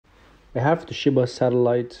I have the Toshiba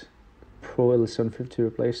Satellite Pro L750 to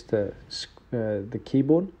replace the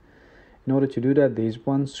keyboard. In order to do that, there's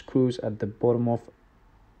one screws at the bottom of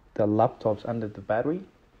the laptops under the battery,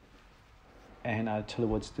 and I'll tell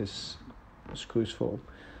you what's this screws for.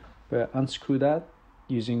 But unscrew that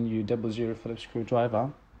using your 00 Phillips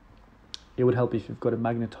screwdriver. It would help if you've got a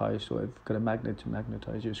magnetized, or if you've got a magnet to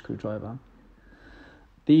magnetize your screwdriver.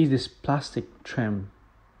 There's this plastic trim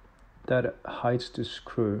that hides the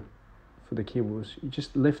screw for the keyboards. You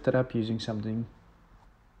just lift it up using something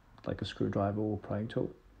like a screwdriver or prying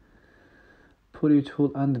tool. Put your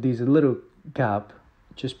tool under these little gap,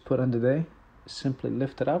 just put under there, simply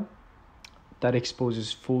lift it up. That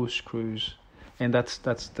exposes 4 screws, and that's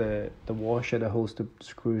the washer that holds the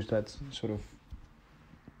screws that's sort of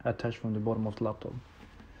attached from the bottom of the laptop.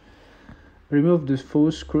 Remove these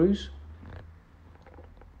 4 screws,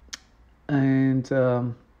 and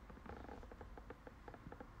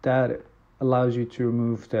that allows you to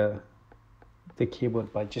remove the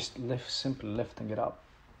keyboard by just simply lifting it up.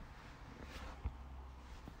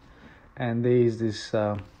 And there's this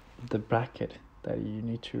the bracket that you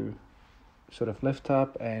need to sort of lift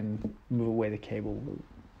up and move away the cable,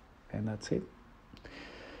 and that's it.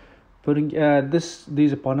 Putting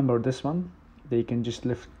these part number, this one, that you can just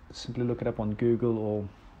simply look it up on Google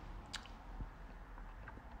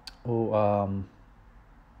or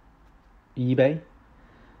eBay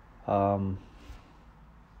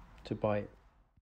to buy it.